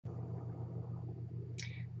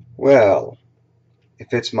Well,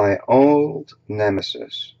 if it's my old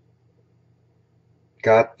nemesis,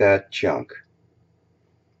 GothatChunk.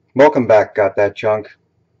 Welcome back, GothatChunk.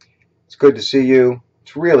 It's good to see you.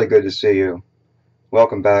 It's really good to see you.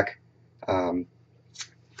 Welcome back.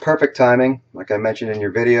 Perfect timing, like I mentioned in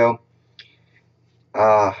your video.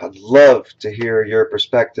 I'd love to hear your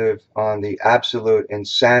perspective on the absolute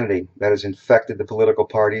insanity that has infected the political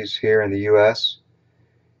parties here in the U.S.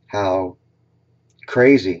 How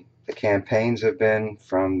crazy the campaigns have been,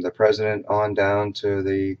 from the president on down to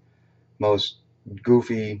the most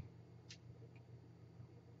goofy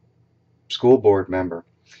school board member.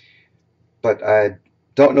 But I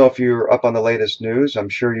don't know if you're up on the latest news. I'm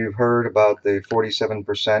sure you've heard about the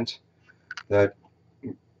 47% that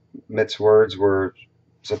Mitt's words were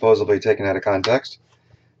supposedly taken out of context,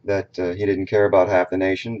 that he didn't care about half the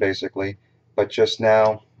nation, basically. But just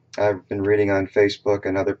now, I've been reading on Facebook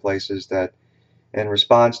and other places that in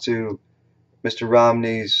response to Mr.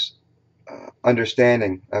 Romney's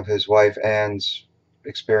understanding of his wife Ann's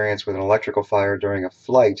experience with an electrical fire during a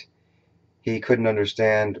flight, he couldn't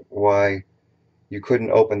understand why you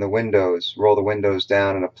couldn't open the windows, roll the windows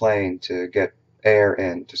down in a plane to get air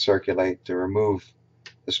in, to circulate, to remove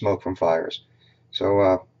the smoke from fires.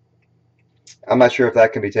 So I'm not sure if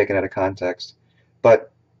that can be taken out of context.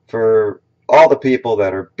 But for all the people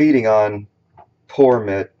that are beating on poor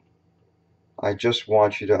Mitt, I just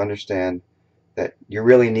want you to understand that you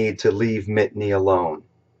really need to leave Mitney alone.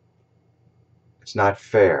 It's not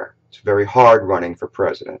fair. It's very hard running for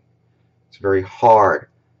president. It's very hard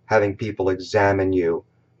having people examine you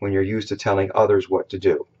when you're used to telling others what to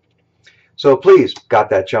do. So please,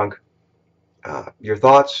 GothatChunk, your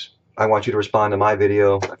thoughts. I want you to respond to my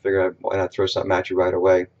video. I figure why not throw something at you right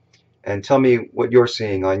away. And tell me what you're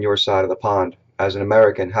seeing on your side of the pond. As an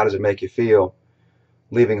American, how does it make you feel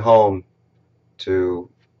leaving home to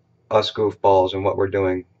us goofballs and what we're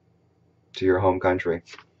doing to your home country?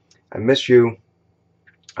 I miss you.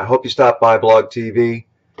 I hope you stop by Blog TV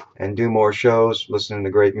and do more shows, listening to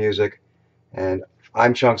great music. And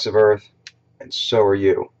I'm ChunxOfEarth, and so are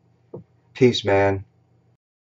you. Peace, man.